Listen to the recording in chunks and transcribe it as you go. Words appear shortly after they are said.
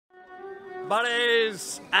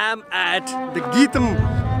buddies? I'm at the GITAM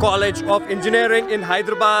College of Engineering in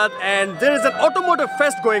Hyderabad, and there is an automotive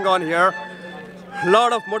fest going on here. A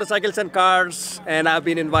lot of motorcycles and cars, and I've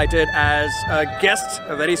been invited as a guest,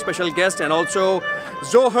 a very special guest, and also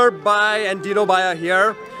Zohair and Dino are here.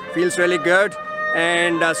 Feels really good.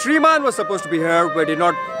 And Sriman was supposed to be here, but did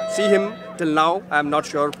not see him till now. I'm not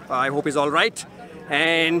sure. I hope he's all right.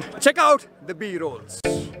 And check out the B-rolls.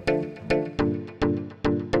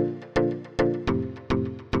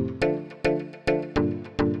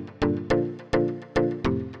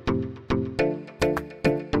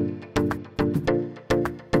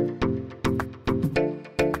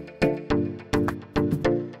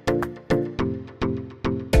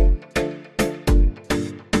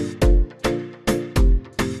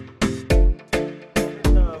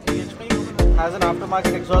 Has an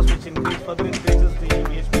aftermarket exhaust which further increases the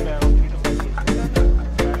BHP by around 3 to 5%.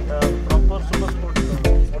 And proper super sport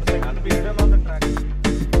motorcycle to be ridden on the track.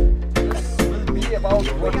 This will be about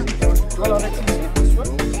 1200 cc, this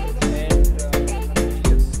one. And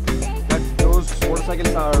yes, that those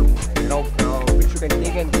motorcycles are, which you can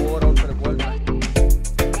take and go around for the world.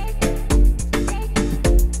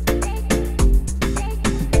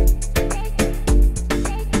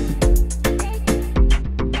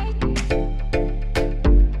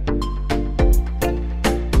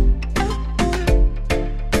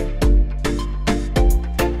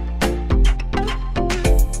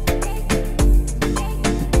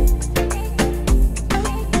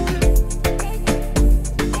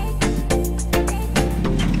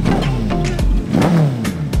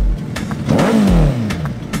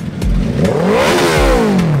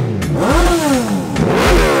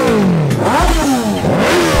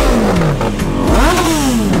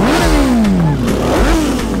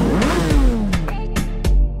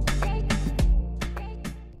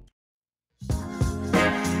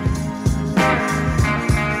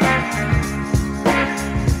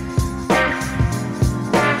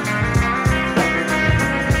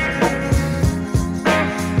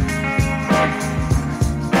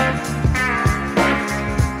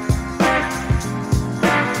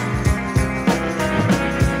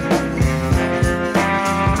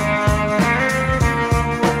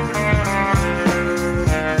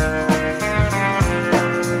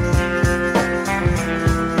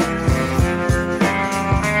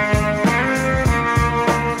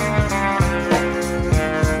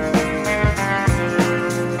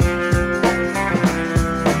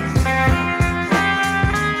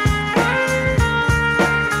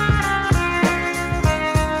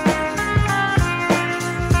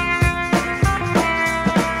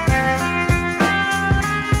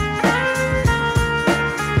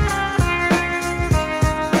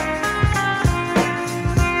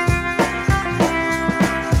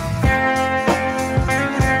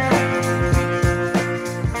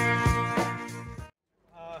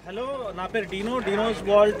 నా పేరు D no డీనోస్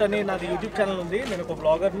Walt అని నాది YouTube channel ఉంది. నేను ఒక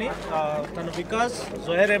బ్లాగర్ని. తను వికాస్,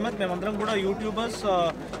 జోహైర్ అహ్మద్, మేమందరం కూడా యూట్యూబర్స్.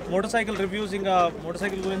 మోటార్ సైకిల్ రివ్యూస్ ఇంకా మోటార్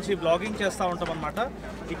సైకిల్ గురించి బ్లాగింగ్ చేస్తూ ఉంటాం అనమాట.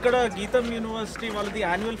 ఇక్కడ గీతం యూనివర్సిటీ వాళ్ళది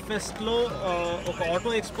యాన్యువల్ ఫెస్ట్లో ఒక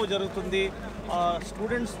ఆటో ఎక్స్పో జరుగుతుంది.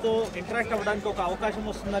 స్టూడెంట్స్తో ఇంటరాక్ట్ అవ్వడానికి ఒక అవకాశం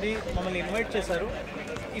వస్తుందని మమ్మల్ని ఇన్వైట్ చేశారు.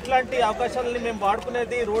 ఇట్లాంటి అవకాశాలని మేము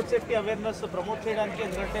వాడుకునేది రోడ్ సేఫ్టీ అవేర్నెస్ ప్రమోట్ చేయడానికి.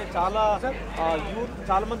 ఎందుకంటే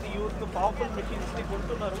చాలా మంది యూత్ పవర్ఫుల్ మెషిన్స్ని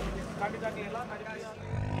కొంటున్నారు. కానీ దాన్ని ఎలా నడిపించాలి